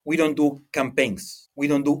We don't do campaigns. We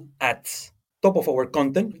don't do ads. Top of our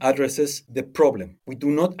content addresses the problem. We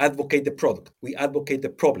do not advocate the product. We advocate the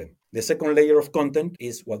problem. The second layer of content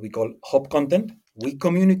is what we call hub content. We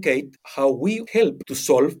communicate how we help to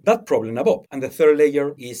solve that problem above. And the third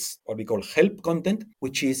layer is what we call help content,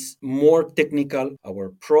 which is more technical,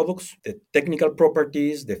 our products, the technical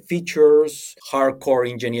properties, the features, hardcore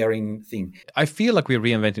engineering thing. I feel like we're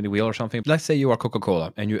reinventing the wheel or something. Let's say you are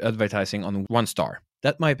Coca-Cola and you're advertising on 1 star.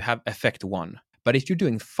 That might have effect 1. But if you're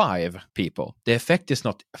doing 5 people, the effect is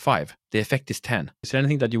not 5, the effect is 10. Is there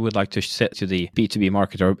anything that you would like to say to the B2B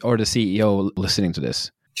marketer or the CEO listening to this?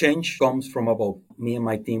 Change comes from above. Me and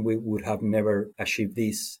my team, we would have never achieved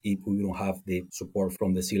this if we don't have the support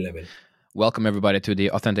from the C-level. Welcome everybody to the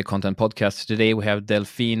Authentic Content Podcast. Today we have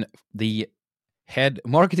Delfin, the head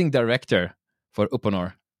marketing director for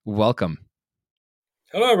Uponor. Welcome.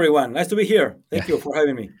 Hello everyone. Nice to be here. Thank you for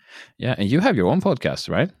having me. Yeah, and you have your own podcast,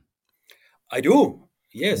 right? I do.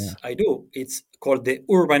 Yes, I do. It's called The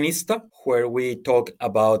Urbanista, where we talk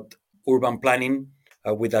about urban planning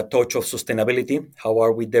with a touch of sustainability. How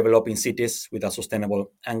are we developing cities with a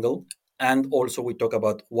sustainable angle? And also we talk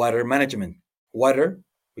about water management. Water,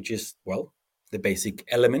 which is, well, the basic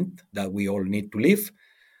element that we all need to live.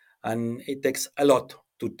 And it takes a lot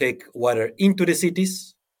to take water into the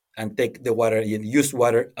cities and take the water, used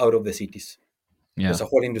water out of the cities. Yeah. There's a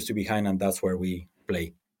whole industry behind, and that's where we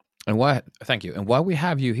play. And why? Thank you. And why we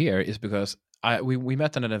have you here is because we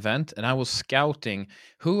met at an event, and I was scouting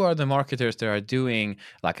who are the marketers that are doing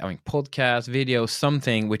podcasts, videos,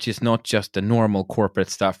 something which is not just the normal corporate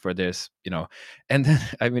stuff where there's And then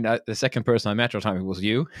the second person I met at the time was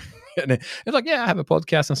you, and it's like, yeah, I have a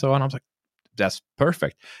podcast and so on. I was like, that's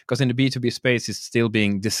perfect, because in the B2B space, it's still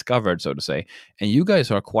being discovered, so to say. And you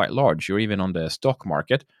guys are quite large. You're even on the stock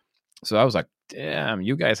market. So I was like, damn,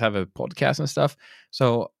 you guys have a podcast and stuff.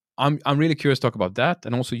 So I'm really curious to talk about that.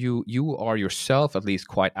 And also you are yourself at least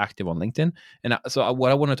quite active on LinkedIn. And so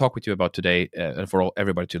what I want to talk with you about today, and for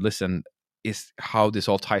everybody to listen, is how this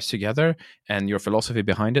all ties together and your philosophy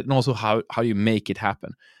behind it, and also how you make it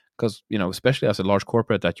happen. Because, especially as a large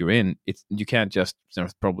corporate that you're in, you can't just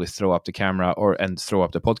probably throw up the camera and throw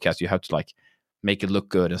up the podcast. You have to make it look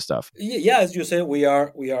good and stuff. Yeah, as you say, we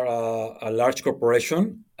are a large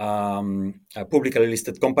corporation, a publicly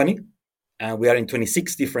listed company, and we are in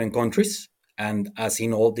 26 different countries. And as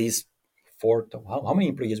in all these how many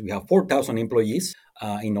employees? We have 4,000 employees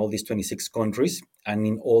in all these 26 countries. And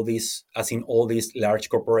in all these large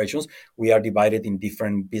corporations, we are divided in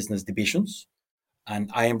different business divisions.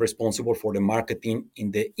 And I am responsible for the marketing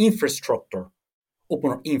in the infrastructure,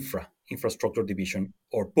 Uponor infrastructure division,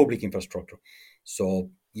 or public infrastructure.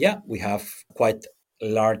 So yeah, we have quite a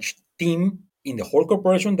large team in the whole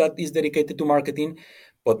corporation that is dedicated to marketing,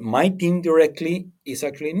 but my team directly is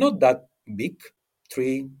actually not that big.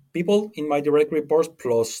 3 people in my direct reports,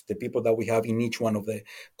 plus the people that we have in each one of the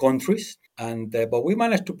countries. And but we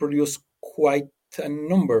managed to produce quite a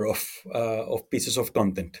number of pieces of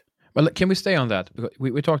content. Well, can we stay on that? Because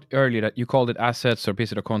we talked earlier that you called it assets or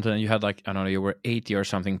pieces of content, and you had you were 80 or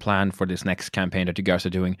something planned for this next campaign that you guys are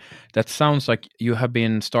doing. That sounds like you have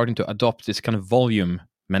been starting to adopt this kind of volume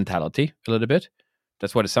mentality a little bit.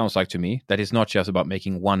 That's what it sounds like to me. That is not just about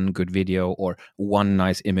making one good video or one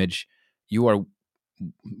nice image. You are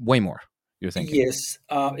way more, you're thinking. Yes,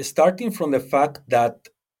 starting from the fact that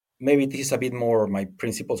maybe this is a bit more my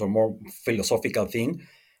principles or more philosophical thing.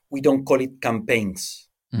 We don't call it campaigns.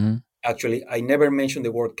 Mm-hmm. Actually, I never mentioned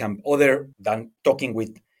the word camp other than talking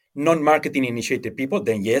with non-marketing initiated people.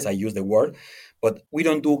 Then yes, I use the word, but we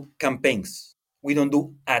don't do campaigns. We don't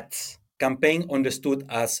do ads. Campaign understood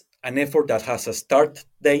as an effort that has a start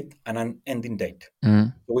date and an ending date.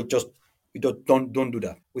 Mm-hmm. So we don't do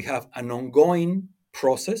that. We have an ongoing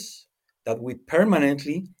process that we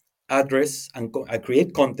permanently address and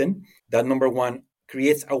create content that, number one,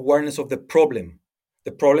 creates awareness of the problem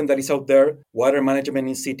that is out there. Water management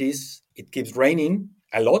in cities, it keeps raining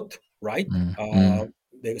a lot, right? Mm-hmm.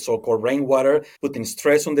 The so-called rainwater, putting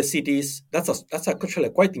stress on the cities. That's actually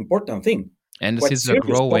a quite important thing. And the cities are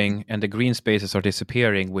growing and the green spaces are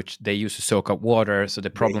disappearing, which they used to soak up water. So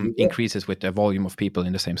the problem increases with the volume of people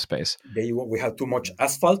in the same space. We have too much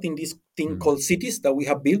asphalt in this thing called cities that we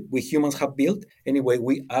have built, we humans have built. Anyway,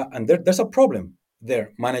 there's a problem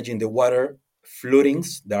there managing the water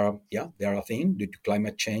floodings. They are a thing due to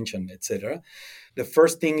climate change and etc. The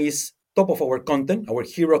first thing is top of our content. Our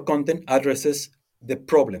hero content addresses the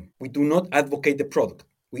problem. We do not advocate the product.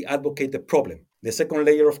 We advocate the problem. The second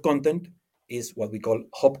layer of content is what we call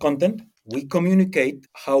hub content. We communicate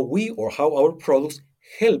how our products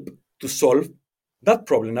help to solve that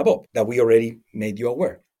problem above that we already made you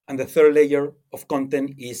aware. And the third layer of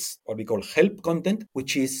content is what we call help content,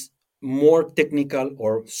 which is more technical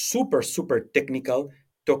or super, super technical,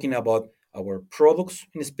 talking about our products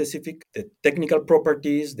in specific, the technical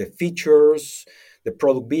properties, the features, the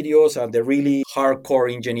product videos, and the really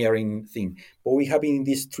hardcore engineering thing. But we have in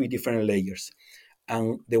these three different layers.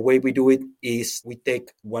 And the way we do it is we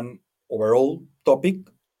take one overall topic,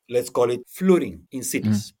 let's call it flooding in Mm.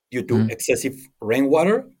 cities due to Mm. excessive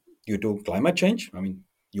rainwater, due to climate change. I mean,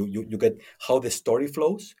 you get how the story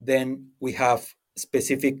flows. Then we have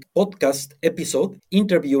specific podcast episode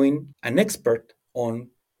interviewing an expert on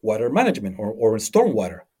water management or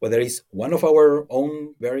stormwater, whether it's one of our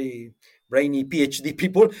own very brainy PhD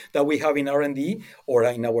people that we have in R&D or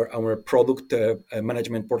in our product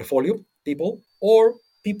management portfolio people, or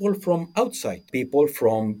people from outside, people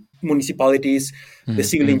from municipalities, the Mm.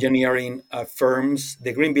 civil Mm. engineering firms,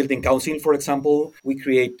 the Green Building Council, for example. We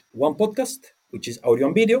create one podcast, which is audio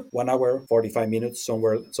and video, 1 hour, 45 minutes,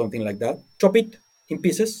 somewhere, something like that. Chop it in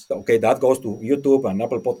pieces. Okay, that goes to YouTube and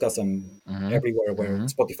Apple Podcasts and Mm. everywhere where Mm.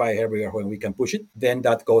 Spotify, everywhere where we can push it. Then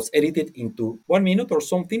that goes edited into 1 minute or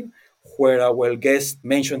something, where our guest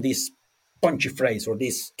mentioned this punchy phrase or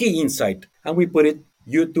this key insight, and we put it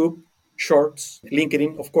YouTube, Shorts,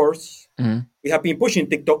 LinkedIn, of course. Mm. We have been pushing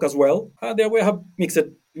TikTok as well. There we have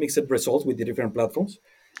mixed results with the different platforms,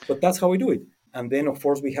 but that's how we do it. And then, of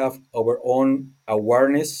course, we have our own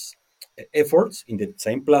awareness efforts in the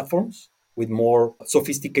same platforms with more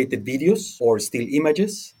sophisticated videos or still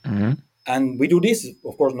images. Mm. And we do this,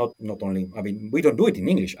 of course, not only, I mean, we don't do it in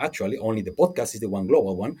English, actually. Only the podcast is the one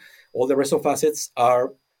global one. All the rest of assets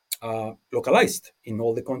are localized in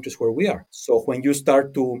all the countries where we are. So when you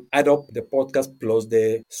start to add up the podcast plus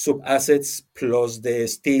the sub assets, plus the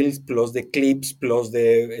stills, plus the clips, plus the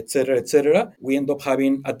et cetera, we end up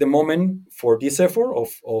having at the moment for this effort of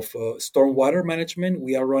stormwater management,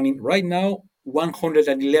 we are running right now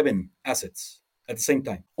 111 assets at the same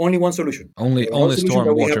time. Only one solution. We have another Only solution that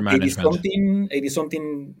storm we have water 80 management. something, 80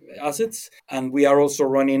 something assets. And we are also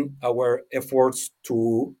running our efforts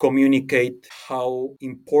to communicate how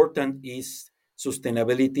important is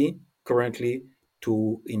sustainability currently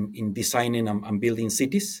in designing and building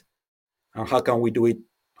cities. And how can we do it?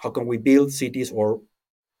 How can we build cities or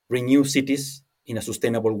renew cities in a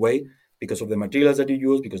sustainable way because of the materials that you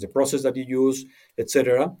use, because the process that you use,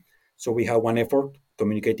 etc. So we have one effort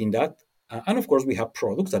communicating that. And of course, we have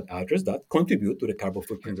products that address that, contribute to the carbon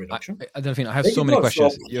footprint reduction. Delfin, I have There so you many go. So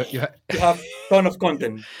questions. you have a ton of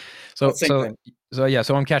content at So the same so time. so yeah,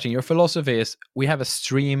 so I'm catching your philosophy is we have a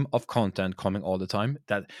stream of content coming all the time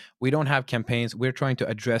that we don't have campaigns. We're trying to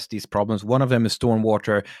address these problems. One of them is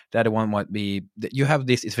stormwater. The other one might be that you have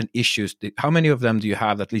these different issues. How many of them do you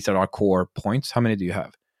have at least at our core points? How many do you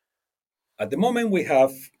have? At the moment, we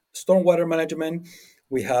have stormwater management.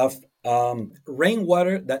 We have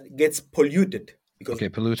rainwater that gets polluted because Okay,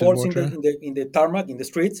 polluted falls in the water. in the tarmac in the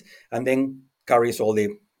streets and then carries all the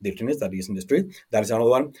dirtiness that is in the street. That is another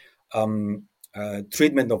one.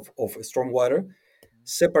 Treatment of stormwater.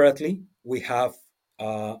 Separately, we have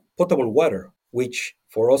potable water, which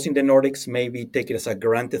for us in the Nordics maybe take it as a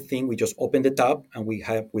granted thing. We just open the tap and we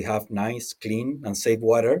have nice, clean, and safe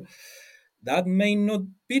water. That may not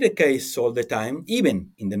be the case all the time,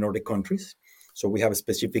 even in the Nordic countries. So we have a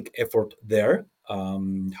specific effort there.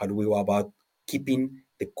 How do we go about keeping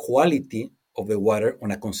the quality of the water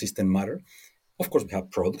on a consistent manner? Of course, we have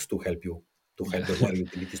products to help you to help the water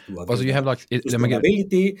utilities to Also, address you have that. like let me get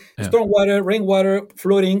Sustainability, yeah. stormwater, rainwater,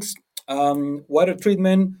 floodings, water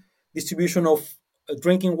treatment, distribution of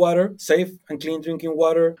drinking water, safe and clean drinking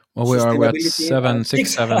water, Well, we're at sustainability. seven, six,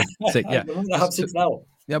 Six. seven, six. I Yeah. have six now.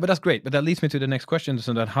 Yeah, but that's great. But that leads me to the next question.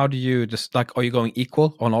 So then, how do you just like? Are you going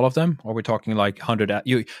equal on all of them? Or are we talking like 100?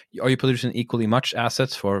 You are you producing equally much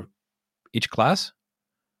assets for each class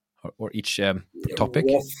or each topic?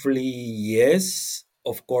 Roughly, yes.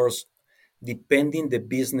 Of course, depending the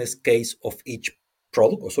business case of each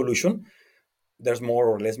product or solution, there's more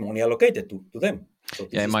or less money allocated to them. So Yeah,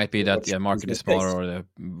 this it is might be very that much market is business smaller case. or the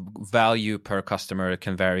value per customer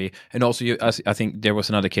can vary. And also, as I think there was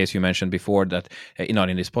another case you mentioned before that not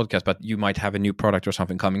in this podcast, but you might have a new product or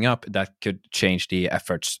something coming up that could change the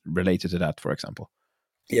efforts related to that, for example.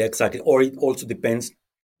 Yeah, exactly. Or it also depends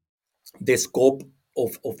the scope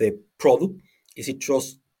of the product. Is it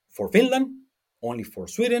just for Finland, only for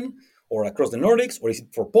Sweden, or across the Nordics, or is it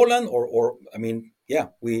for Poland? Or I mean, yeah,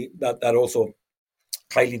 we that also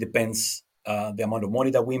highly depends the amount of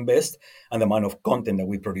money that we invest and the amount of content that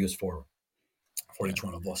we produce for Yeah. each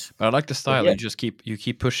one of us. But I like the But style. yeah, You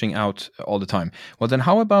keep pushing out all the time. Well, then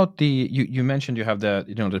how about the you mentioned you have the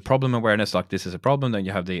the problem awareness, like this is a problem. Then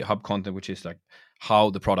you have the hub content, which is like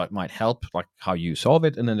how the product might help, like how you solve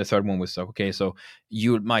it. And then the third one was, okay, so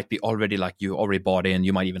you might be already like, you already bought in,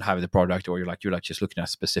 you might even have the product, or you're like just looking at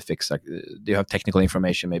specifics, like do you have technical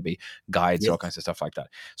information, maybe guides, Yes. all kinds of stuff like that.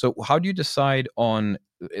 So how do you decide on,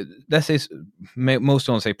 let's say most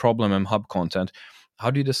don't say problem and hub content,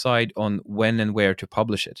 how do you decide on when and where to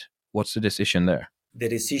publish it? What's the decision there? The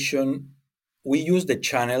decision, we use the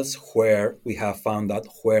channels where we have found out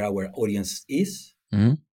where our audience is.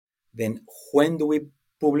 Mm-hmm. Then when do we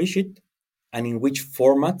publish it, and in which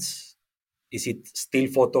formats? Is it still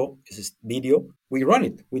photo? Is it video? We run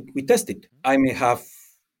it. We test it. I may have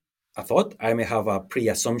a thought. I may have a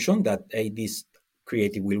pre-assumption that, hey, this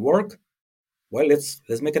creative will work. Well, let's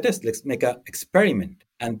make a test. Let's make an experiment,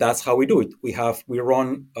 and that's how we do it. We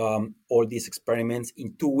run all these experiments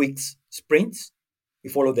in 2 weeks sprints. We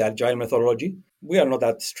follow the agile methodology. We are not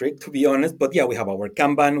that strict, to be honest, but yeah, we have our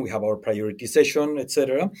Kanban, we have our prioritization,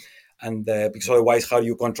 etc. And because otherwise, how do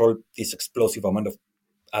you control this explosive amount of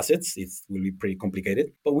assets? It will be pretty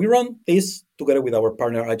complicated. But we run this together with our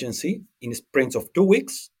partner agency in sprints of 2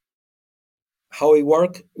 weeks. How it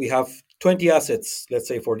works, we have 20 assets, let's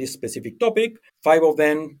say, for this specific topic. 5 of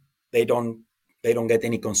them, they don't get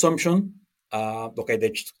any consumption. Okay, they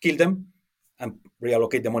just kill them and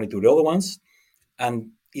reallocate the money to the other ones.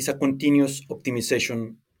 And it's a continuous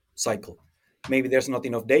optimization cycle. Maybe there's not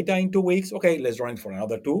enough data in 2 weeks. Okay, let's run it for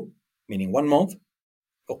another 2, meaning 1 month.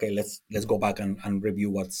 Okay, let's go back and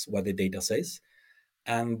review what the data says.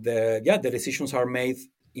 And the decisions are made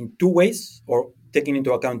in 2 ways, or taking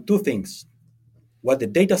into account 2 things: what the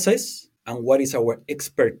data says and what is our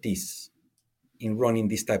expertise in running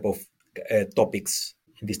this type of topics,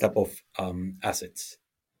 in this type of assets.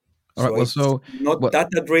 All right. So Well, it's so not what?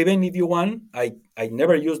 data driven, if you want. I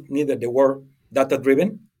never used neither the word data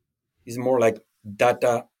driven. It's more like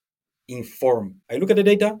data informed. I look at the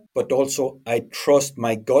data, but also I trust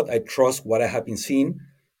my gut. I trust what I have been seeing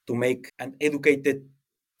to make an educated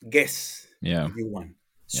guess, Yeah, if you want.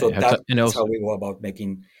 yeah. So You have to, and that's how also, we go about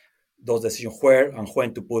making those decisions, where and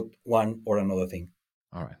when to put one or another thing.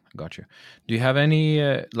 all right, got you. Do you have any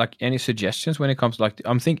like any suggestions when it comes to, like,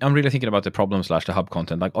 I'm really thinking about the problem slash the hub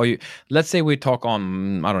content. Like, are you, let's say we talk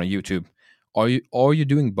on, I don't know, YouTube. Are you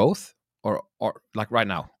doing both, or like right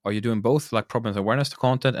now, are you doing both, like problems awareness to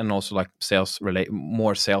content and also like sales relate,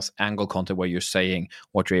 more sales angle content where you're saying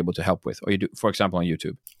what you're able to help with? Or you do, for example, on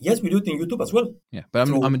YouTube? Yes, we do it in YouTube as well. Yeah, but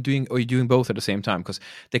Through I'm doing. Are you doing both at the same time? Because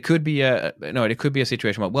there could be a, no, there could be a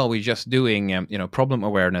situation where, well, we're just doing problem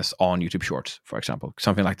awareness on YouTube Shorts, for example,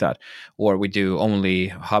 something like that, or we do only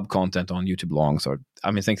hub content on YouTube Longs, or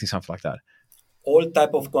thinking something like that. all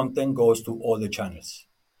type of content goes to all the channels.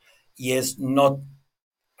 Yes, not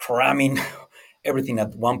cramming everything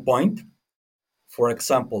at one point. For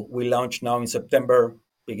example, we launched now in September,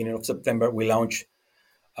 beginning of September, we launched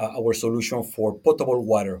our solution for potable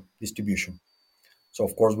water distribution. So,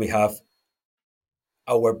 of course, we have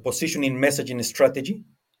our positioning messaging strategy,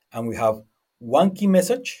 and we have one key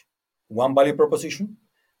message, one value proposition,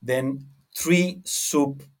 then 3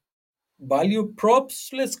 sub value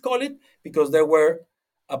props, let's call it, because they were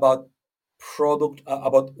about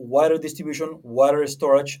about water distribution, water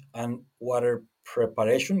storage, and water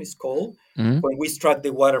preparation is called, Hmm. when we extract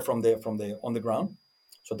the water from the on the ground.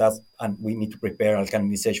 So that's, and we need to prepare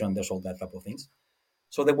alkalinization, and there's all that type of things.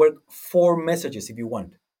 So there were 4 messages, if you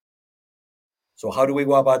want. So how do we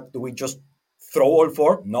go about? Do we just throw all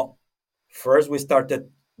 4? No. First, we started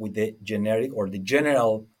with the generic or the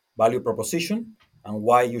general value proposition and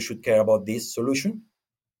why you should care about this solution.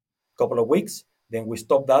 Couple of weeks, then we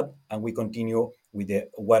stop that and we continue with the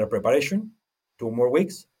water preparation. 2 more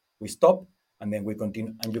weeks, we stop, and then we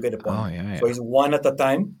continue, and you get the Oh point. yeah, So yeah. it's one at a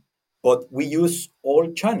time, but we use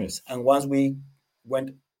all channels. And once we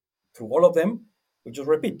went through all of them, we just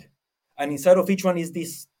repeat. And inside of each one is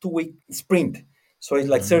this 2 week sprint. So it's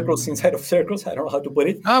like circles inside of circles. I don't know how to put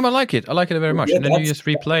it. I like it. I like it very much. Yeah, And then you just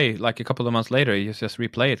replay, like a couple of months later. You just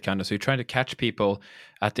replay it, kind of. So you're trying to catch people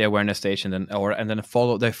at the awareness station, and then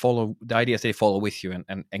follow. They follow the ideas. They follow with you,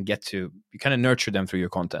 and get to, you kind of nurture them through your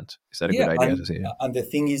content. Is that a good yeah, idea to see? Yeah. and the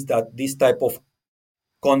thing is that this type of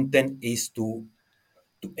content is to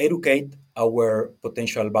educate our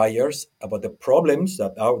potential buyers about the problems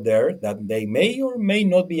that are there that they may or may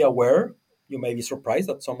not be aware. You may be surprised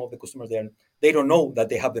that some of the customers they don't know that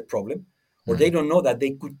they have the problem, or they Mhm. don't know that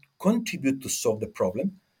they could contribute to solve the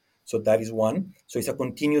problem. So that is one. So it's a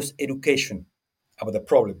continuous education about the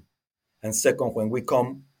problem. And second, when we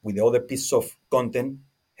come with the other piece of content,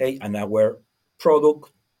 hey, and our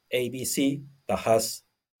product ABC that has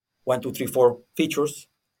 1, 2, 3, 4 features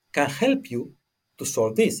can help you to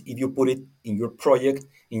solve this. If you put it in your project,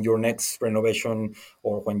 in your next renovation,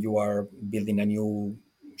 or when you are building a new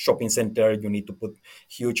shopping center, you need to put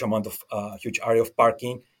huge area of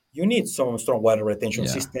parking. You need some strong water retention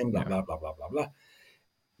Yeah. system, blah, Yeah. blah, blah, blah, blah, blah.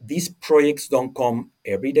 These projects don't come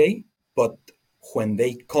every day, but when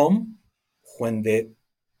they come, when the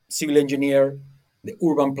civil engineer, the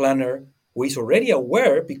urban planner, who is already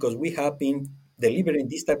aware because we have been delivering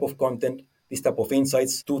this type of content, this type of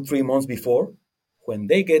insights 2, 3 months before, when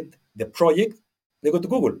they get the project, they go to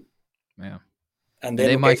Google. Yeah. And And then,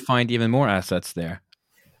 they okay, might find even more assets there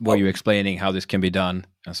where oh, you're explaining how this can be done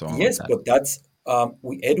and so on like yes, that. but that's,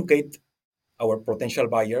 we educate our potential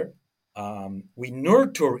buyer. We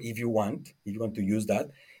nurture, if you want to use that,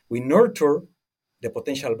 we nurture the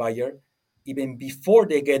potential buyer even before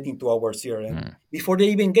they get into our CRM, Mm. before they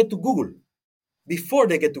even get to Google,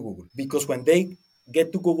 because when they get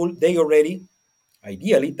to Google, they already,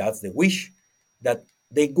 ideally, that's the wish, that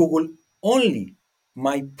they Google only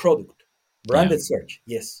my product, Yeah. branded search,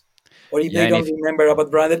 yes. Or if Yeah. they And don't if remember about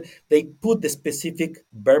branded, they put the specific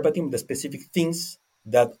verbatim, the specific things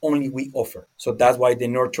that only we offer. So that's why the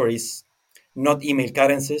nurture is not email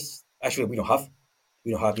cadences. Actually, we don't have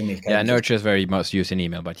email yeah, cadences. nurture is very much used in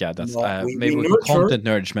email, but yeah, that's No, we maybe we call nurture content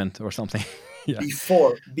nourishment or something. Yeah.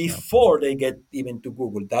 before Yeah. before they get even to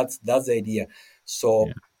Google. That's the idea. Yeah. So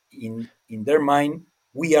in their mind,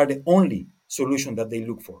 we are the only solution that they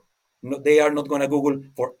look for. No, they are not going to Google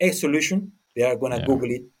for a solution. They are going to Yeah.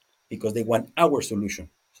 Google it because they want our solution.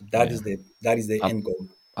 So that Yeah. is the I, end goal.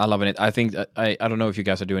 I love it. I think that I don't know if you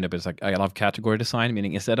guys are doing it, but it's like I love category design,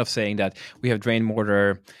 meaning instead of saying that we have drain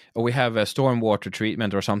water or we have a stormwater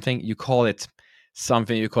treatment or something, you call it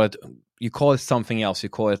something. You call it something else. You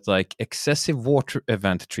call it like excessive water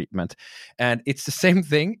event treatment, and it's the same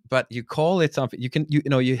thing, but you call it something.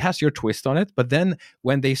 You has your twist on it. But then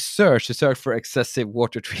when they search for excessive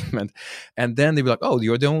water treatment, and then they be like, oh,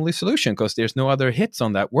 you're the only solution because there's no other hits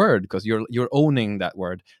on that word because you're owning that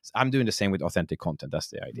word. I'm doing the same with authentic content. That's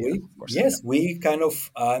the idea, We of course. Yeah. Yes, we kind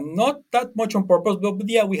of not that much on purpose, but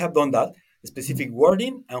yeah, we have done that specific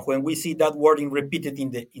wording, and when we see that wording repeated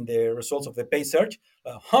in the results of the pay search,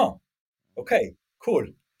 okay, cool.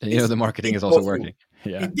 And, It's, the it marketing did is go also through. working.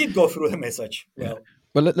 Yeah. It did go through the message. Yeah. Well,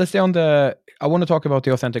 But let's stay on I want to talk about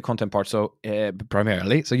the authentic content part. So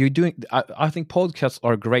primarily, so you're doing. I think podcasts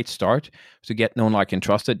are a great start to get known, like, and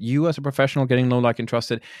trusted. You as a professional getting known, like, and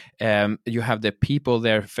trusted. You have the people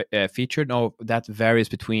there featured. Now that varies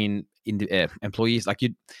between employees. Like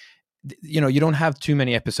you don't have too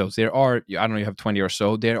many episodes. There are, I don't know, you have 20 or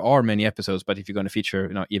so. There are many episodes, but if you're going to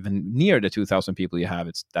feature, even near the 2,000 people you have,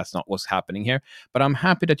 that's not what's happening here. But I'm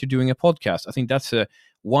happy that you're doing a podcast. I think that's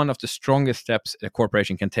one of the strongest steps a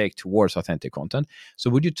corporation can take towards authentic content. So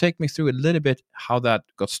would you take me through a little bit how that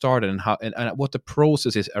got started and how and what the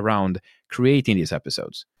process is around creating these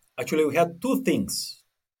episodes? actually, we had two things.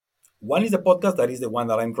 One is the podcast, that is the one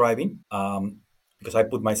that I'm driving, because I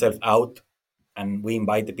put myself out and we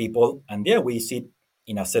invite the people, and yeah, we sit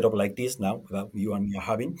in a setup like this now that you and me are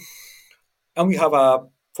having, and we have a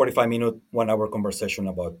 45-minute, 1 hour conversation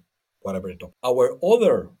about whatever topic. Our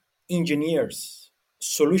other engineers,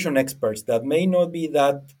 solution experts that may not be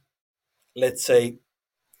that, let's say,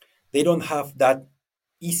 they don't have that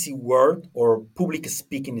easy word or public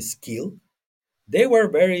speaking skill. They were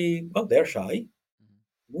very, well, they're shy.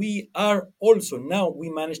 We are also now, we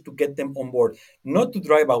managed to get them on board, not to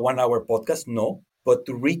drive a 1 hour podcast, no, but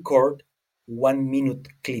to record 1 minute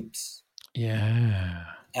clips. Yeah.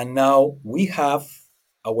 And now we have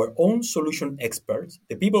our own solution experts,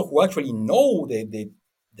 the people who actually know the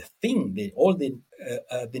thing, the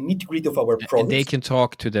nitty gritty of our And they products. can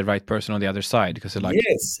talk to the right person on the other side because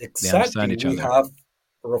Yes, they understand exactly. each We other. have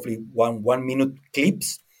roughly 1 minute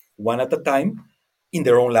clips, one at a time, in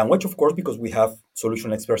their own language, of course, because we have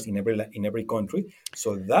solution experts in every country.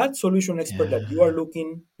 So that solution expert that Yeah.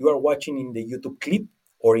 you are watching in the YouTube clip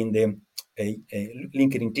or in the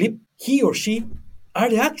LinkedIn clip, he or she are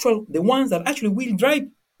the ones that actually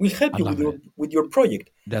will help I you with love it. your project.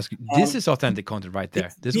 This is authentic content right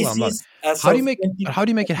there. This is what This I'm loving. is as How do you make authentic how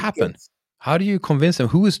do you make as it it happen? gets. How do you convince them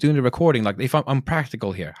who is doing the recording? Like if I'm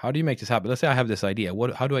practical here, how do you make this happen? Let's say I have this idea.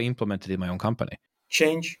 How do I implement it in my own company?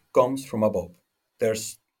 Change comes from above.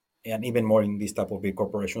 There's and even more in this type of big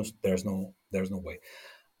corporations, there's no way.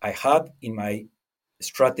 I had in my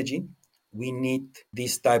strategy, we need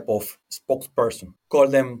this type of spokesperson. Call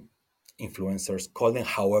them influencers, call them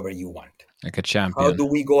however you want. Like a How champion. do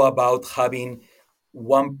we go about having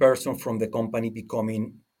one person from the company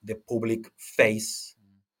becoming the public face,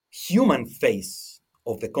 human face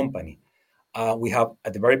of the company? We have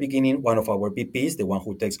at the very beginning one of our VPs, the one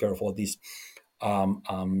who takes care of all this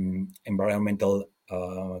environmental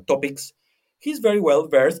topics. He's very well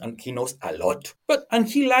versed and he knows a lot. And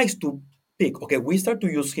he likes to pick. Okay, we start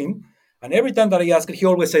to use him, and every time that I ask, he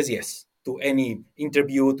always says yes to any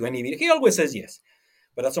interview, to any video. He always says yes.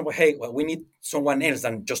 But at some point, hey, well, we need someone else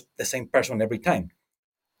than just the same person every time.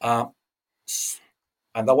 Uh,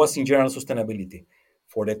 and that was in general sustainability.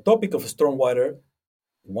 For the topic of stormwater,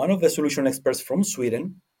 one of the solution experts from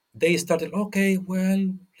Sweden, they started, okay,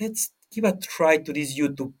 well, let's give a try to this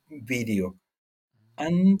YouTube video.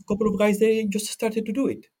 And a couple of guys, they just started to do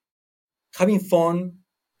it, having fun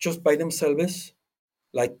just by themselves,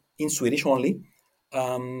 like in Swedish only.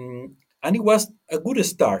 And it was a good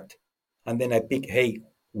start. And then I picked, hey,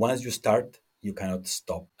 once you start, you cannot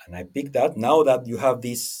stop. And I picked that. Now that you have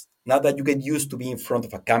this, now that you get used to being in front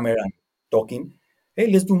of a camera and talking,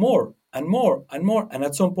 hey, let's do more and more and more. And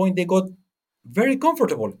at some point, they got very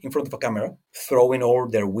comfortable in front of a camera, throwing all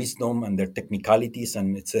their wisdom and their technicalities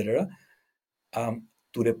and etc.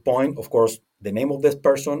 To the point, of course, the name of this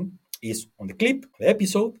person is on the clip, the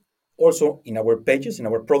episode. Also, in our pages, in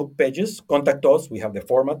our product pages, contact us. We have the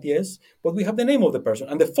format, yes, but we have the name of the person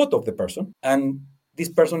and the photo of the person. And this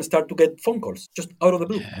person start to get phone calls just out of the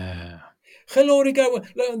blue. Yeah. Hello, Ricardo.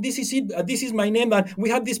 This is it. This is my name, and we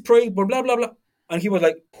have this project. Blah blah blah. And he was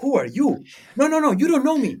like, "Who are you? No, no, no. You don't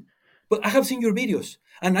know me, but I have seen your videos,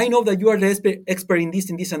 and I know that you are the expert in this,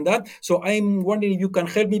 and that. So I'm wondering if you can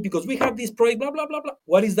help me because we have this project. Blah blah blah blah.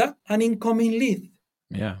 What is that? An incoming lead.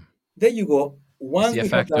 Yeah. There you go. It's Once the we have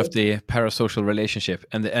effect of that, the parasocial relationship,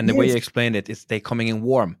 and the way you yes, explained it is they coming in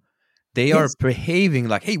warm. They are yes, behaving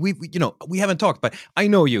like, hey, we haven't talked, but I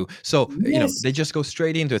know you. So, yes. they just go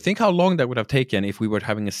straight into it. Think how long that would have taken if we were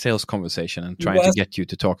having a sales conversation and It trying to was get you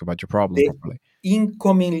to talk about your problem the properly.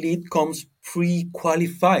 incoming lead comes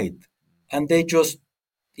pre-qualified, and they just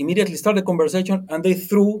immediately start the conversation and they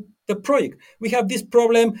threw the project. We have this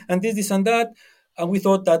problem and this and that, and we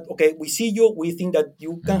thought that okay, we see you, we think that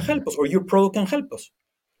you can Mm. help us or your product can help us.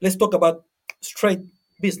 Let's talk about straight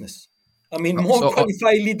business. I mean, Oh, more So,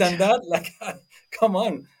 qualified lead than that, like come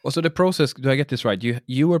on. so the process, do I get this right?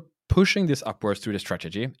 You were pushing this upwards through the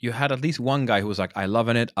strategy. You had at least one guy who was like, I love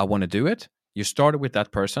it, I want to do it. You started with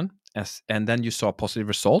that person, and then you saw positive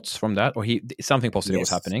results from that, or something positive was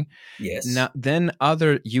Yes, happening. yes, Now, then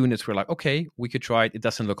other units were like, okay, we could try it. It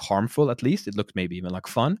doesn't look harmful. At least it looked maybe even like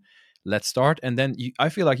fun. Let's start. And then I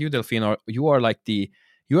feel like you, Delfin, you are like, if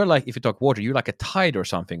you talk water, you're like a tide or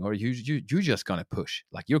something, or you're just gonna push,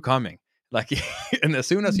 like you're coming, like, and as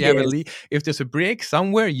soon as you have yes. if there's a break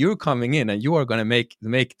somewhere, you're coming in, and you are gonna make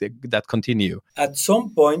that continue. At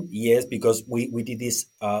some point, yes, because we did this,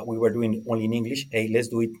 we were doing only in English. Hey, let's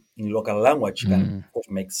do it in local language. Can Mm, of course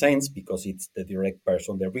make sense because it's the direct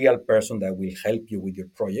person, the real person that will help you with your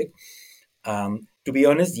project. To be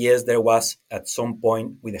honest, yes, there was at some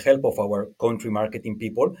point, with the help of our country marketing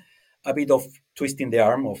people, a bit of twisting the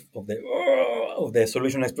arm of the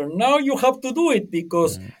solution expert. Now you have to do it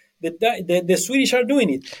because mm. the Swedish are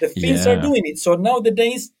doing it, the Finns are Yeah, doing it. So now the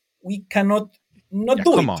Danes, we cannot not yeah.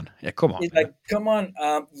 do Come it. on, yeah, come on. It's like, come on,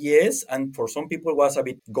 yes. And for some people, it was a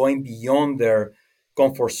bit going beyond their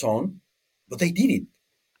comfort zone, but they did it.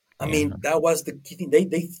 I Yeah, mean, that was the key thing.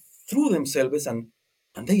 They threw themselves and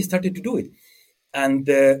they started to do it. And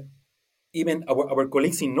even our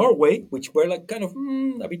colleagues in Norway, which were like kind of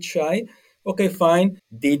a bit shy, okay, fine,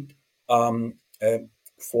 did uh,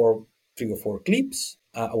 for 3 or 4 clips.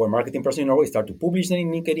 Our marketing person in Norway started to publish them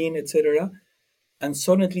in LinkedIn, etc. And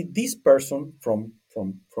suddenly, this person from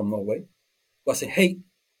Norway was saying, "Hey,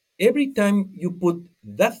 every time you put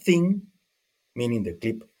that thing, meaning the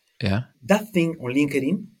clip, yeah. that thing on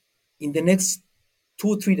LinkedIn, in the next 2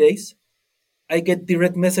 or 3 days, I get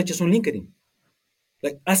direct messages on LinkedIn,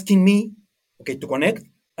 like asking me, okay, to connect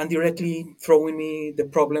and directly throwing me the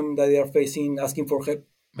problem that they are facing, asking for help.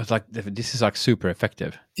 But like this is like super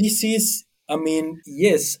effective. This is, I mean,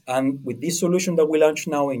 yes, and with this solution that we launched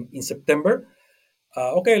now in September,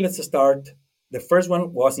 okay, let's start. The first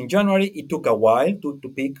one was in January. It took a while to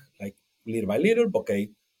pick, like little by little. Okay,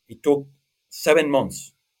 it took 7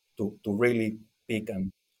 months to really pick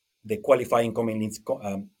and the qualifying coming leads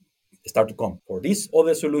start to come. For this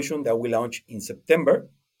other solution that we launched in September,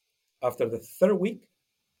 after the third week,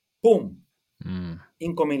 boom, Mm.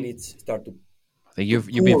 incoming leads start Like to pour. Like you've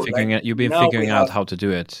been now we figuring out have, how to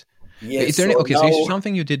do it. Is yes. there So any okay? So is there now,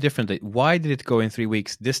 something you did differently? Why did it go in 3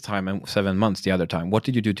 weeks this time and 7 months the other time? What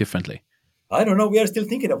did you do differently? I don't know. We are still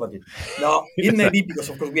thinking about it. Now, it may be because,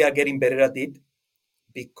 of course, we are getting better at it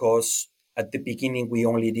because at the beginning we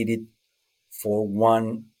only did it for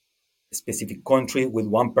one specific country with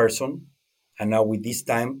one person, and now with this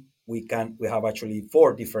time we have actually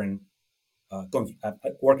 4 different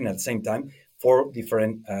working at the same time, 4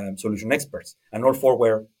 different solution experts, and all 4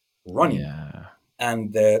 were running. Yeah.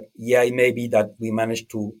 And yeah, it may be that we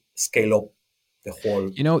managed to scale up the whole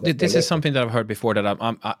the This whole is effort. something that I've heard before. That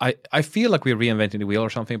I feel like we're reinventing the wheel or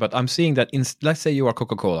something. But I'm seeing that let's say you are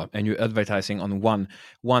Coca-Cola and you're advertising on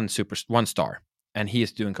one star, and he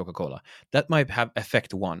is doing Coca-Cola. That might have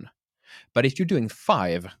effect 1. But if you're doing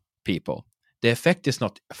 5 people, the effect is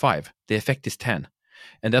not 5. The effect is 10.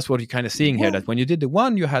 And that's what you're kind of seeing here. Yeah. That when you did the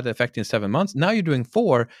 1, you had the effect in 7 months. Now you're doing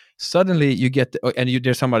 4. Suddenly you get,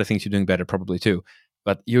 there's some other things you're doing better probably too.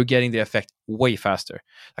 But you're getting the effect way faster.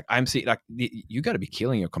 Like I'm seeing, like you got to be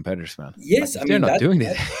killing your competitors, man. Like Yes, if I they're mean not that. doing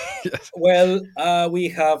this, Well, we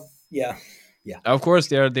have, yeah, yeah. of course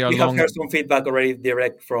they are We have long. heard some feedback already,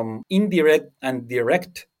 direct from indirect and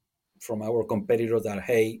direct from our competitors that,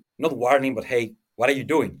 hey, not warning, but hey, what are you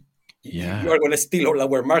doing? You Yeah, are going to steal all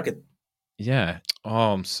our market. yeah.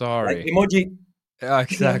 Oh, I'm Like sorry. emoji. Yeah, I'm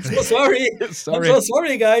exactly. so sorry. I'm Sorry, so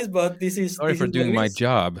sorry, guys, but sorry this for is what doing it my is.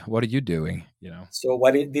 job. What are you doing? So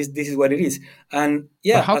this is what it is. And But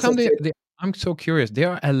yeah, how as I come said, I'm so curious. They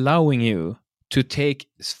are allowing you to take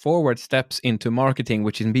forward steps into marketing,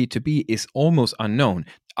 which in B2B is almost unknown.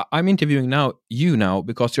 I'm interviewing you now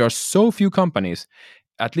because there are so few companies,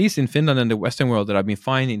 at least in Finland and the Western world, that I've been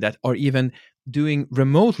finding that are even doing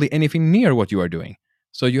remotely anything near what you are doing.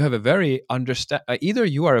 So you have a very either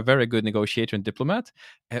you are a very good negotiator and diplomat,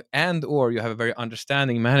 and or you have a very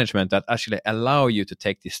understanding management that actually allow you to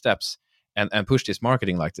take these steps and push this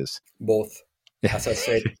marketing like this. both, as I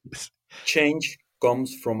said, change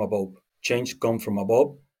comes from above. Change comes from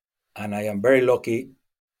above. And I am very lucky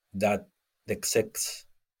that the execs,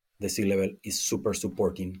 the C level, is super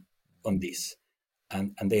supporting on this.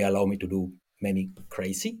 And they allow me to do many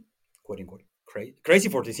crazy, quote unquote, crazy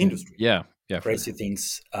for this Yeah, industry, yeah, yeah. For crazy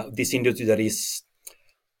things. This industry that is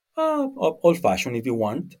old fashioned, if you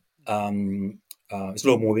want,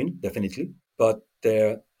 slow moving, definitely. But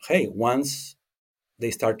hey, once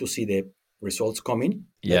they start to see the results coming,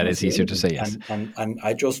 they yeah, don't it's see easier to anything. say yes. And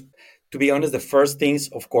I just, to be honest, the first things,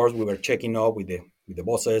 of course, we were checking up with the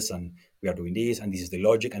bosses, and we are doing this, and this is the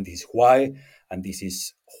logic, and this is why, and this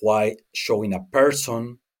is why showing a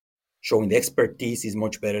person, showing the expertise is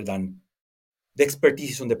much better than the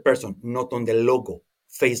expertise is on the person, not on the logo,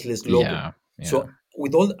 faceless logo. Yeah, yeah, So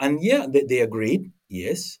with all, and yeah, they agreed.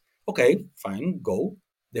 Yes, okay, fine, go.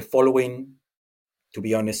 The following, to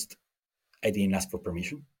be honest, I didn't ask for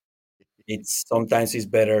permission. It's sometimes it's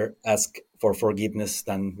better ask for forgiveness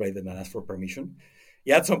than rather than ask for permission.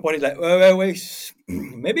 Yeah, at some point it's like, wait,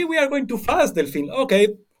 maybe we are going too fast, Delfin. Okay,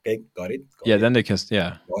 okay, yeah. Then they can,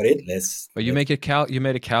 yeah. got it. Let's But let's you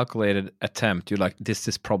made a calculated attempt. You're like, this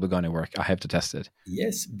is probably going to work. I have to test it.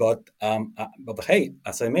 yes, but hey,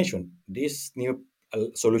 as I mentioned, this new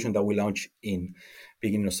solution that we launched in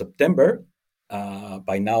beginning of September,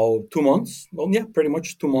 by now 2 months. Well, yeah, pretty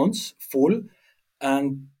much 2 months full,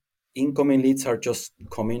 and incoming leads are just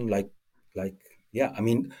coming like yeah. I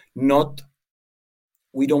mean, not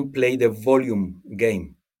we don't play the volume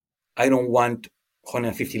game. I don't want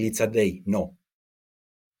 150 leads a day. No,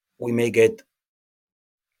 we may get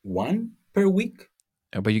one per week,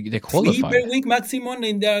 But they three per qualified. week maximum.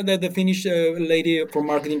 In the Finnish lady from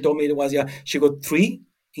marketing told me it was, yeah, she got three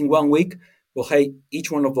in 1 week. But hey, each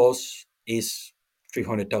one of those is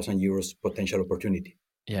 300,000 euros potential opportunity.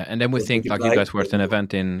 Yeah, and then we Just think like you multiply. guys were at an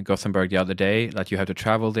event in Gothenburg the other day. Like you have to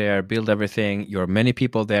travel there, build everything. You're many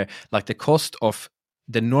people there. Like the cost of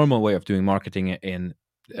the normal way of doing marketing in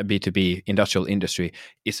a B2B industrial industry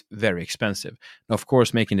is very expensive. Now, of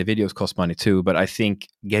course, making the videos cost money too, but I think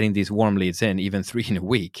getting these warm leads in, even 3 in a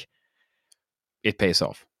week, it pays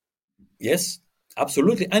off. Yes,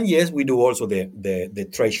 absolutely. And yes, we do also the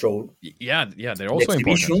trade show, Yeah, yeah, they're the also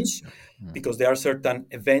important. exhibitions, Yeah. because there are certain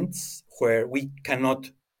events where we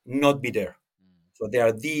cannot not be there. So they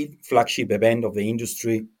are the flagship event of the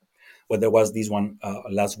industry. Where there was this one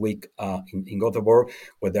last week in Gothenburg,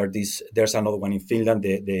 where there's another one in Finland,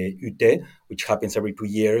 the UT, which happens every 2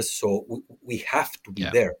 years. So we have to be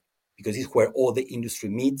Yeah. there because it's where all the industry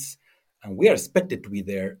meets, and we are expected to be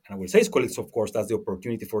there. And our sales colleagues, of course, that's the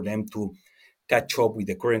opportunity for them to catch up with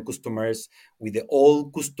the current customers, with the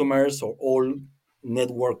old customers or all Mm.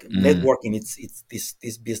 networking. It's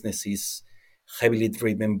this business is heavily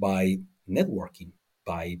driven by networking,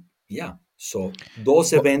 by yeah. So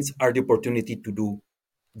those Well, events are the opportunity to do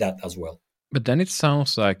that as well. but then it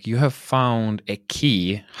sounds like you have found a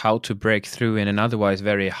key how to break through in an otherwise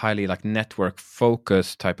very highly like network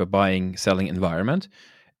focused type of buying selling environment,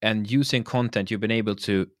 and using content you've been able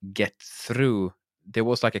to get through there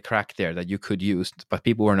was like a crack there that you could use, but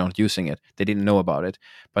people were not using it. They didn't know about it.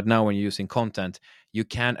 But now when you're using content, you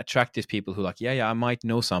can attract these people who like, yeah, I might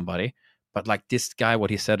know somebody, but like this guy, what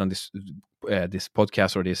he said on this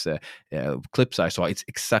podcast or this clips I saw, it's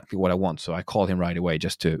exactly what I want. So I call him right away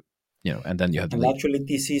just to, and then you have the And lead. actually,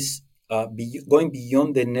 this is going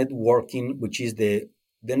beyond the networking, which is the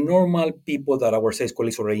normal people that our sales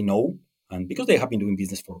colleagues already know, and because they have been doing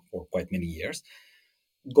business for quite many years.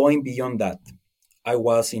 Going beyond that, I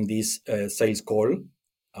was in this sales call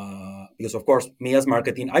because, of course, me as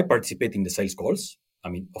marketing, I participate in the sales calls. I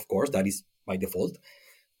mean, of course, that is by default.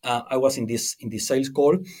 I was in this sales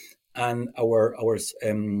call, and our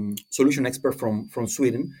solution expert from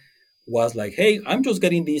Sweden was like, "Hey, I'm just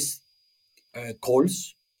getting these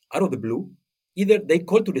calls out of the blue. Either they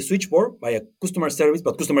call to the switchboard by a customer service,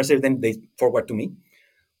 but customer service then they forward to me,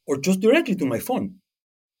 or just directly to my phone.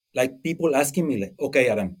 Like people asking me, like, okay,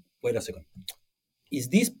 Adam, wait a second. Is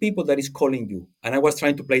these people that is calling you?" And I was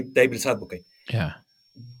trying to play devil's advocate. Yeah.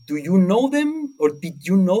 Do you know them or did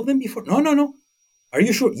you know them before? No, no, no. Are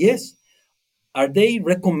you sure? Yes. Are they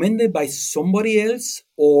recommended by somebody else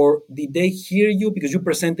or did they hear you because you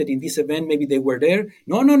presented in this event? Maybe they were there.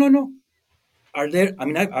 No, no, no, no. Are there? I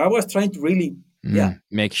mean, I was trying to really, yeah,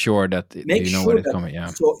 Make sure that make you know when sure it's that coming. Yeah.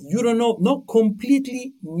 so you don't know, no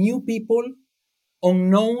completely new people,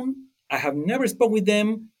 unknown. I have never spoke with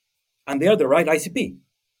them, and they are the right ICP.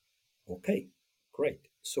 Okay, great.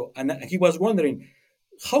 So, and he was wondering,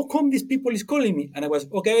 how come these people is calling me? And I was,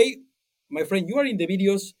 okay, my friend, you are in the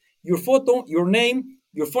videos. Your photo, your name,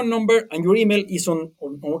 your phone number, and your email is on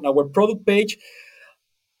our product page.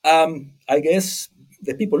 I guess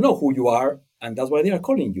the people know who you are, and that's why they are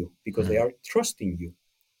calling you because they Mm. are trusting you.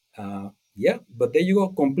 Yeah, but there you go,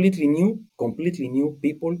 completely new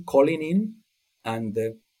people calling in, and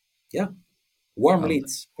yeah, warm Well,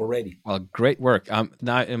 leads already. well, great work.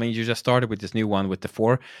 Now, I mean, you just started with this new one with the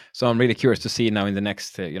 4, so I'm really curious to see now in the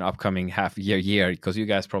next, upcoming half year, because you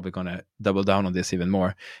guys probably gonna double down on this even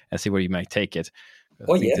more and see where you might take it. I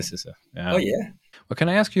Oh think yeah, this is oh yeah. yeah. Well, can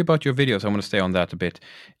I ask you about your videos? I want to stay on that a bit.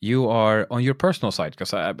 You are on your personal side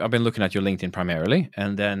because I've been looking at your LinkedIn primarily,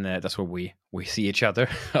 and then that's where we see each other.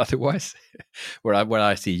 Otherwise, where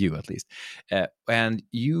I see you at least. And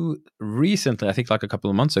you recently, I think like a couple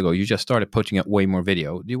of months ago, you just started putting up way more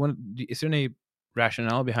video. Is there any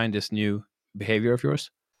rationale behind this new behavior of yours?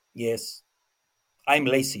 Yes, I'm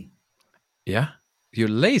lazy. Yeah, you're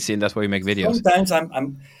lazy, and that's why you make videos. Sometimes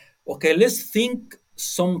I'm okay. Let's think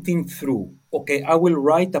something through. Okay, I will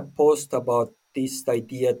write a post about this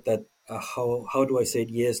idea that how do I say it?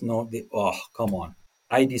 Yes, no. Oh, come on.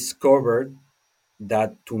 I discovered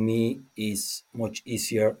that to me is much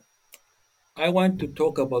easier. I want to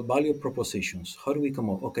talk about value propositions. How do we come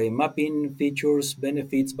up? Okay, mapping features,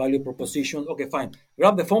 benefits, value propositions. Okay, fine.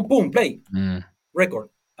 Grab the phone, boom, play, Mm. record,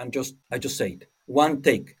 and I just say it. One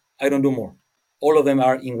take. I don't do more. All of them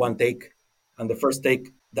are in one take, and the first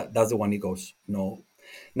take that's the one it goes. No.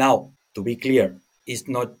 Now, to be clear, it's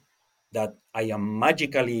not that I am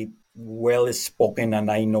magically well spoken and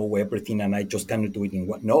I know everything and I just cannot do it in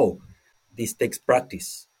one. No, this takes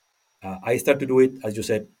practice. I started to do it, as you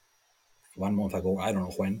said, 1 month ago, I don't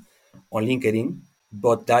know when, on LinkedIn,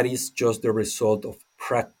 but that is just the result of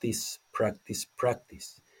practice, practice,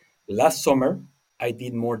 practice. Last summer, I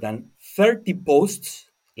did more than 30 posts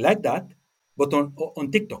like that, but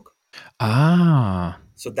on TikTok. Ah,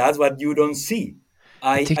 So that's what you don't see.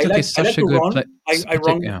 I TikTok like is I such like a to good run. place. I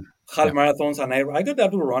run Yeah, half yeah. marathons and I got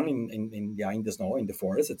that to run in the snow, in the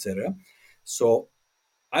forest, etc. So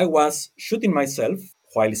I was shooting myself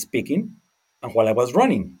while speaking and while I was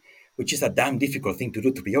running, which is a damn difficult thing to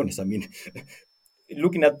do, to be honest. I mean,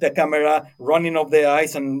 looking at the camera, running off the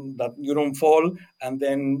ice and that you don't fall, and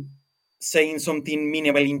then saying something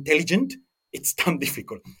minimally intelligent, it's damn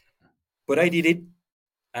difficult. But I did it,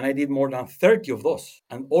 and I did more than 30 of those.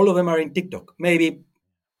 And all of them are in TikTok. Maybe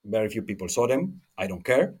very few people saw them. I don't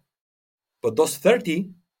care. But those 30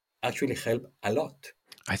 actually help a lot.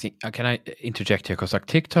 I think can I interject here because like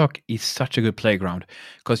TikTok is such a good playground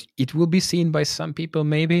because it will be seen by some people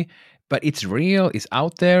maybe, but it's real, it's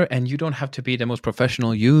out there, and you don't have to be the most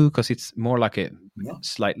professional you because it's more like a No,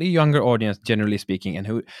 slightly younger audience generally speaking, and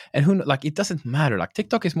who like it doesn't matter. Like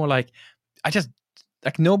TikTok is more like I just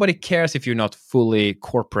like nobody cares if you're not fully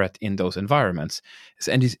corporate in those environments.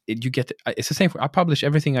 And you get it's the same. I publish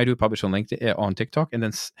everything I do publish on LinkedIn on TikTok, and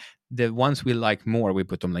then the ones we like more we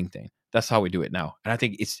put on LinkedIn. That's how we do it now, and I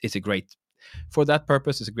think it's a great for that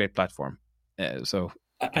purpose. It's a great platform. So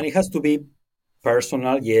and it has to be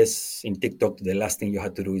personal. Yes, in TikTok, the last thing you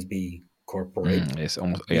have to do is be corporate. It's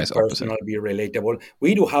almost, yeah, Be it's opposite. personal, be relatable. We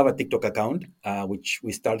do have a TikTok account, which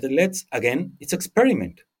we started. It's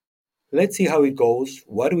experiment. Let's see how it goes.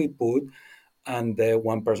 What do we put? And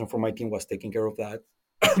one person from my team was taking care of that.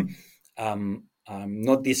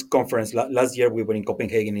 Not this conference. Last year we were in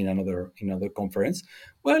Copenhagen in another conference.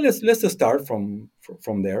 Well, let's just start from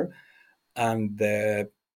there. And the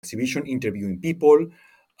exhibition interviewing people.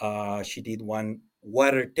 She did one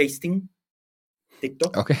water tasting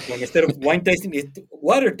TikTok. Okay. So instead of wine tasting, it's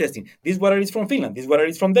water tasting. This water is from Finland. This water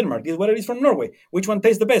is from Denmark. This water is from Norway. Which one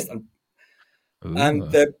tastes the best? And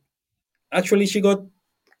Ooh. actually, she got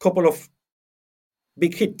a couple of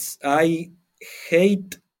big hits. I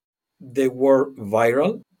hate the word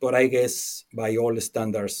viral, but I guess by all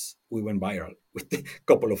standards, we went viral with a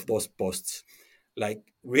couple of those posts. Like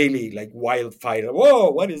really, like wildfire. Whoa,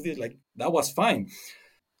 what is this? Like that was fine.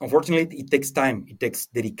 Unfortunately, it takes time. It takes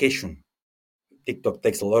dedication. TikTok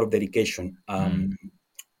takes a lot of dedication. Mm.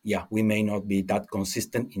 Yeah, we may not be that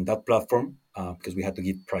consistent in that platform because we had to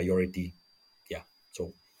give priority. Yeah,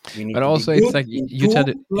 so we need But to be also, it's good like in you two tend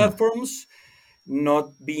to, yeah. platforms, not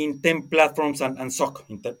be in 10 platforms and suck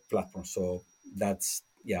in 10 platforms. So that's,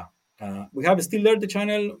 yeah. We have still there the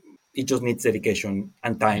channel. It just needs dedication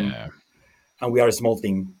and time. Yeah. And we are a small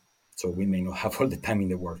team, so we may not have all the time in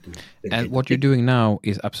the world to And dedicate to what you're TikTok. doing now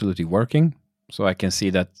is absolutely working. So I can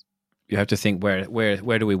see that you have to think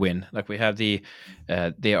where do we win? Like we have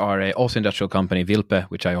they are also industrial company Vilpe,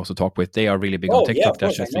 which I also talk with. They are really big on Oh, yeah, TikTok. of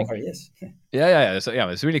That's course. I the know thing. her, yes. Yeah. So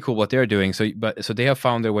yeah, it's really cool what they're doing. So they have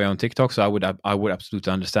found their way on TikTok. So I would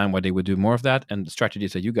absolutely understand why they would do more of that. And the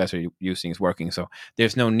strategies that you guys are using is working. So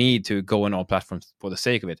there's no need to go on all platforms for the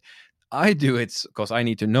sake of it. I do it because I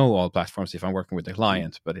need to know all platforms if I'm working with a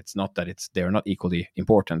client, but it's not that they're not equally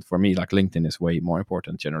important for me. Like LinkedIn is way more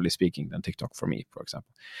important, generally speaking, than TikTok for me, for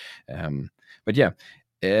example. Um, but yeah,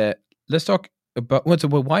 uh, let's talk about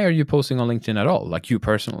why are you posting on LinkedIn at all? Like you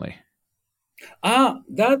personally?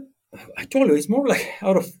 That I told you, it's more like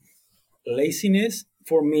out of laziness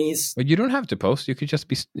for me. Is But you don't have to post. You can just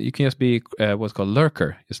be what's called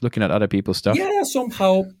lurker, just looking at other people's stuff. yeah,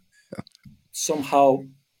 somehow,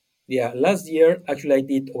 yeah. Last year, actually, I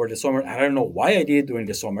did over the summer. I don't know why I did it during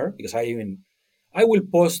the summer because I will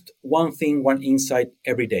post one thing, one insight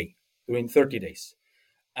every day during 30 days.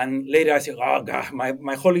 And later I say, oh God,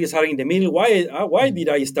 my holidays are in the middle. Why did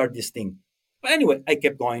I start this thing? But anyway, I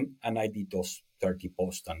kept going and I did those 30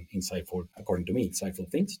 posts and insightful, according to me, insightful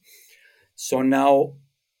things. So now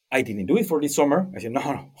I didn't do it for this summer. I said,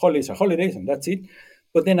 no, holidays are holidays and that's it.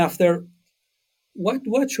 But then after,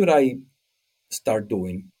 what should I start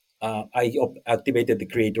doing? Activated the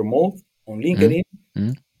creator mode on Mm, LinkedIn.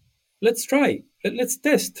 mm, Let's try. Let's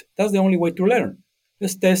test. That's the only way to learn.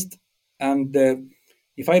 Let's test. And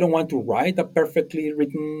if I don't want to write a perfectly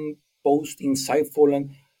written post, insightful,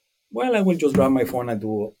 and well, I will just grab my phone and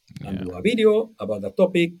yeah. do a video about the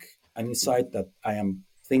topic, an insight that I am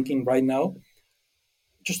thinking right now.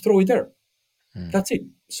 Just throw it there. Mm. That's it.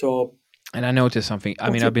 So And I noticed something. I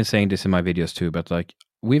mean, that's I've it. been saying this in my videos too, but like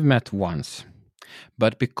we've met once.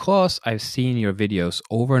 But because I've seen your videos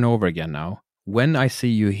over and over again now, when I see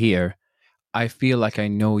you here, I feel like I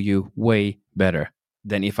know you way better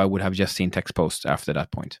than if I would have just seen text posts after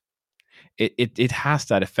that point. It has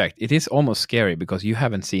that effect. It is almost scary because you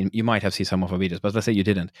might have seen some of our videos, but let's say you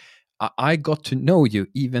didn't. I got to know you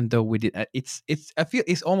even though we did. I feel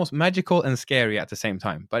it's almost magical and scary at the same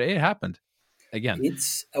time, but it happened again.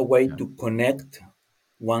 It's a way Yeah. to connect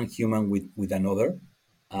one human with another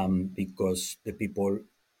because the people,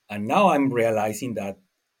 and now I'm realizing that,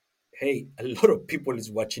 hey, a lot of people is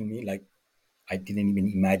watching me like I didn't even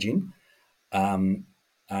imagine. Um,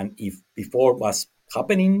 and if before was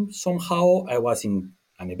happening somehow, I was in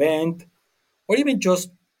an event, or even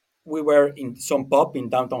just we were in some pub in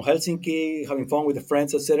downtown Helsinki having fun with the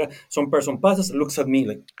friends, etc. Some person passes, looks at me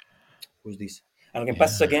like, "Who's this?" And again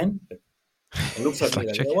passes Yeah. again, and looks at It's me like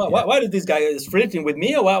like, check. "What? Yeah. What is this guy is flirting with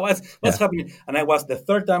me? Or what's Yeah. happening?" And I was the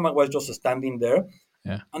third time I was just standing there,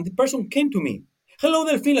 Yeah. and the person came to me, "Hello,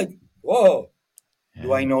 Delfin." Like, "Whoa,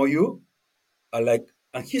 do I Yeah. know you?" Like,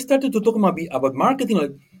 and he started to talk about marketing.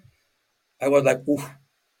 Like, I was like, "Oof,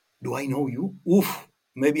 do I know you? Oof,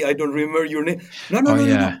 maybe I don't remember your name. No, no, Oh no, no,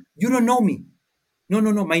 yeah. no. You don't know me. No,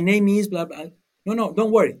 no, no. My name is blah blah. No, no,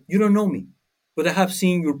 don't worry. You don't know me, but I have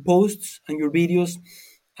seen your posts and your videos,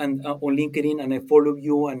 and on LinkedIn, and I follow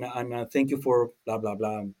you, and thank you for blah blah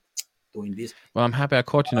blah doing this, Well, I'm happy I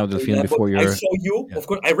caught you now, doing Delphine, that. But before I your. saw you. Yeah. Of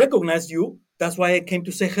course, I recognized you. That's why I came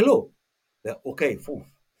to say hello. Yeah, okay, phew,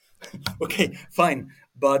 okay, fine.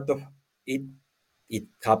 But it it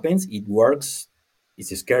happens. It works.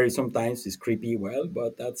 It's scary sometimes. It's creepy. Well,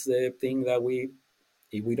 but that's the thing that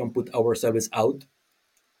if we don't put ourselves out,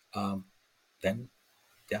 um, then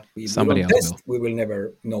yeah, if we Somebody don't else will. test, we will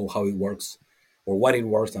never know how it works or what it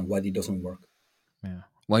works and what it doesn't work. Yeah.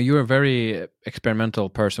 Well, you're a very experimental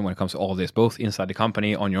person when it comes to all this, both inside the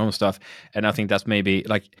company on your own stuff, and I think that's maybe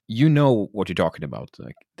like you know what you're talking about.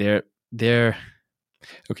 Like they're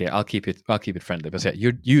okay. I'll keep it friendly, but yeah,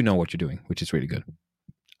 you know what you're doing, which is really good.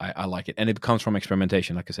 I like it, and it comes from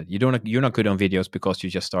experimentation. Like I said, you're not good on videos because you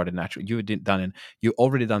just started natural. You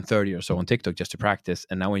already done 30 or so on TikTok just to practice,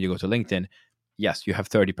 and now when you go to LinkedIn, yes, you have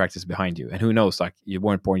 30 practice behind you. And who knows, like you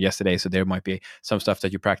weren't born yesterday, so there might be some stuff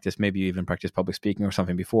that you practice. Maybe you even practice public speaking or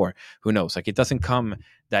something before. Who knows? Like it doesn't come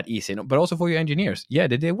that easy. But also for your engineers, yeah,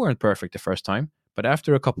 they weren't perfect the first time, but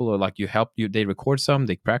after a couple of like they record some,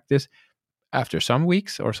 they practice. After some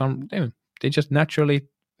weeks or some, they just naturally.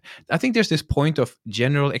 I think there's this point of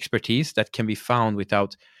general expertise that can be found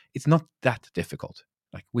without. It's not that difficult.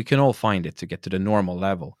 Like we can all find it to get to the normal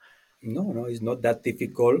level. No, no, it's not that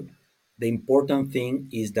difficult. The important thing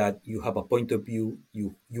is that you have a point of view.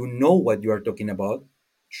 You know what you are talking about.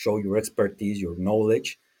 Show your expertise, your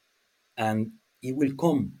knowledge, and it will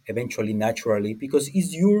come eventually naturally because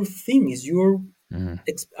it's your thing, it's your Mhm.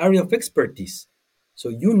 area of expertise. So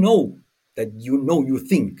you know that you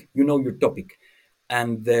think, you know your topic,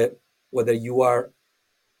 and whether you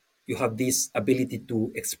have this ability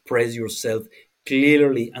to express yourself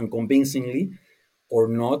clearly and convincingly or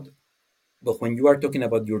not. But when you are talking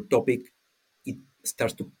about your topic, it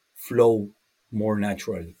starts to flow more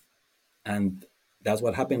naturally. And that's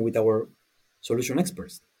what happened with our solution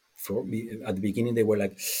experts. For me, at the beginning, they were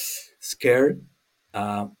like scared.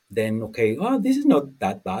 Then, okay, oh, this is not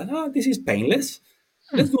that bad. Oh, this is painless.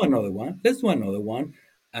 Hmm. Let's do another one. Let's do another one.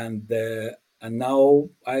 And now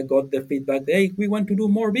I got the feedback. Hey, we want to do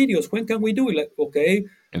more videos. When can we do it? Like, okay,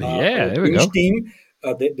 Yeah, our there we English go. team,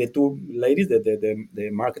 the two ladies, the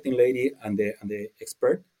marketing lady and the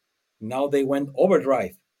expert, now they went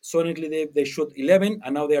overdrive. Suddenly they shoot 11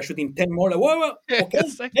 and now they are shooting 10 more. Like, whoa, whoa, okay,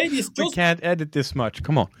 Yes, ladies, we just, can't edit this much.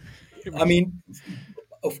 Come on. I mean,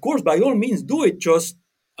 of course, by all means, do it. Just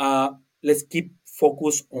uh, let's keep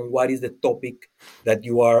focus on what is the topic that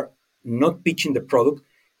you are not pitching the product.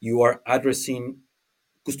 You are addressing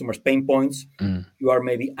customers' pain points. Mm, You are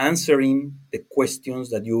maybe answering the questions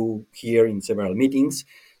that you hear in several meetings.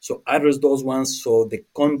 So address those ones so the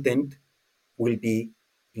content will be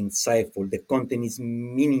insightful. The content is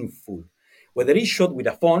meaningful. Whether it's shot with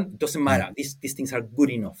a phone, it doesn't mm. matter. These things are good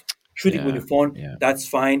enough. Shoot it with Yeah, the phone, yeah. that's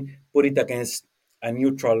fine. Put it against a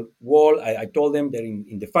neutral wall. I told them that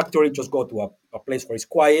in the factory, just go to a place where it's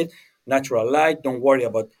quiet, natural light. Don't worry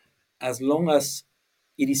about, as long as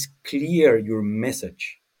it is clear your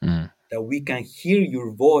message, Mm, that we can hear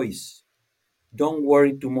your voice. Don't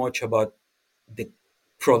worry too much about the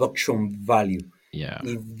production value. yeah.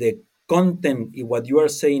 If the content, if what you are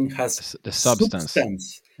saying has The substance.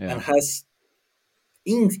 substance and Yeah.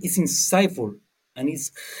 is insightful and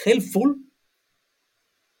is helpful,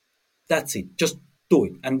 that's it. Just do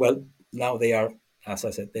it. And well, now they are, as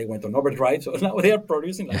I said, they went on overdrive, so now they are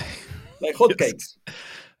producing like Yes. hotcakes.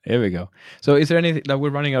 Here we go. So, is there anything that we're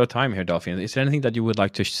running out of time here, Delphine? Is there anything that you would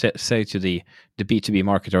like to say to the B2B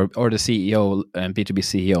marketer or the CEO and B2B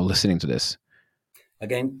CEO listening to this?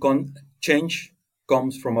 Again, change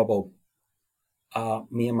comes from above.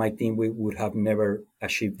 Me and my team, we would have never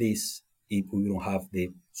achieved this if we don't have the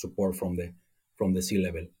support from the C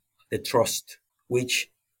level, the trust. Which,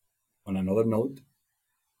 on another note,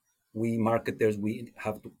 we marketers we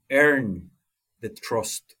have to earn the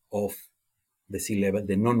trust of the C level,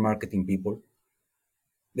 the non-marketing people,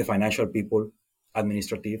 the financial people,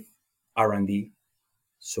 administrative, R&D.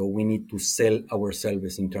 So we need to sell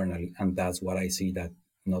ourselves internally, and that's what I see that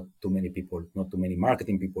not too many people, not too many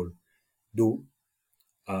marketing people do.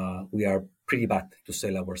 We are pretty bad to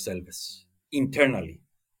sell ourselves internally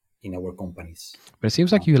in our companies. But it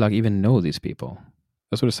seems like you like even know these people.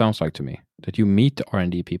 That's what it sounds like to me. That you meet the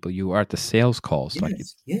R&D people, you are at the sales calls. Like,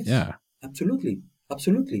 Yes, yes, yeah. absolutely,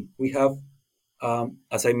 absolutely. We have,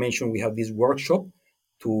 as I mentioned, we have this workshop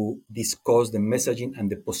to discuss the messaging and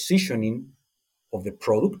the positioning of the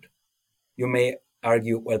product. You may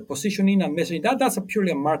argue, well, positioning and messaging, that's a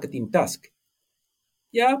purely a marketing task.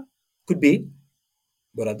 Yeah, could be,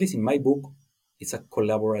 but at least in my book, it's a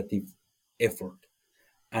collaborative effort.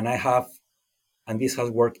 And and this has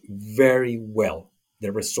worked very well.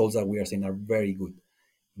 The results that we are seeing are very good.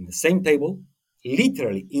 In the same table,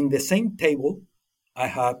 literally in the same table, I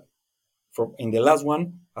had in the last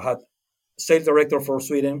one, I had sales director for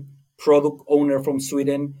Sweden, product owner from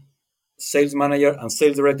Sweden, sales manager and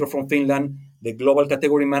sales director from Finland, the global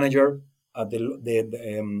category manager,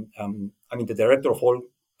 the director of all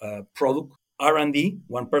product R&D,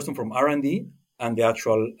 one person from R&D, and the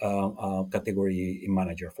actual category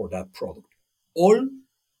manager for that product, all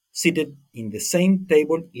seated in the same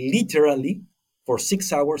table, literally for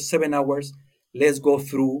 6 hours, 7 hours. Let's go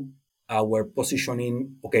through our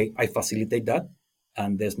positioning. Okay, I facilitate that,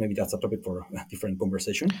 and that's a topic for a different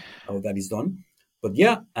conversation how that is done. But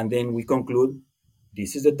yeah, and then we conclude,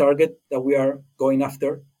 this is the target that we are going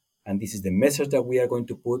after, and this is the message that we are going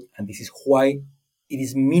to put, and this is why it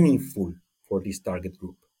is meaningful for this target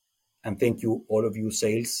group. And thank you, all of you,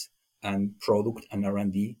 sales and product and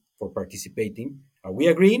R&D, for participating. Are we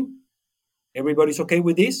agreeing? Everybody's okay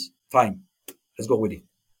with this? Fine, let's go with it.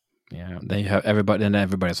 Yeah, then you have everybody, and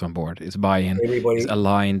everybody's on board. It's buy-in, it's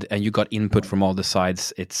aligned, and you got input from all the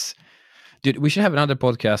sides. Dude, we should have another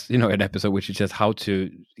podcast, an episode which is just how to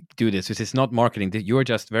do this. Because it's not marketing. You're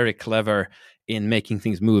just very clever in making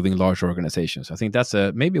things move in large organizations. I think that's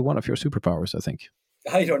maybe one of your superpowers, I think.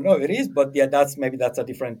 I don't know if it is, but yeah, that's a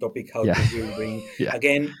different topic. How to really bring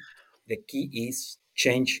again. The key is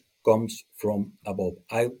change comes from above.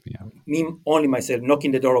 Me only myself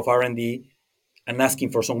knocking the door of R&D and asking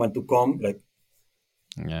for someone to come, like,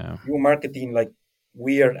 you marketing like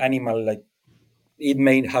weird animal, like it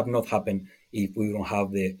may have not happened if we don't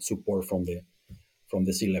have the support from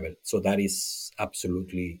the C-level. So that is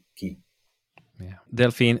absolutely key. Yeah,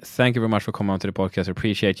 Delfin, thank you very much for coming on to the podcast. I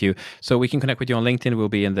appreciate you. So we can connect with you on LinkedIn. We'll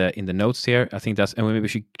be in the notes here. I think and maybe we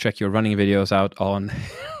should check your running videos out on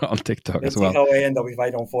TikTok as well. Let's see how I end up if I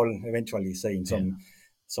don't fall eventually saying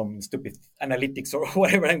some stupid analytics or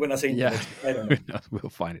whatever I'm going to say. Yeah, I don't know. We'll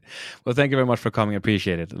find it. Well, thank you very much for coming. I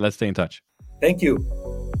appreciate it. Let's stay in touch. Thank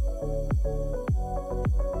you.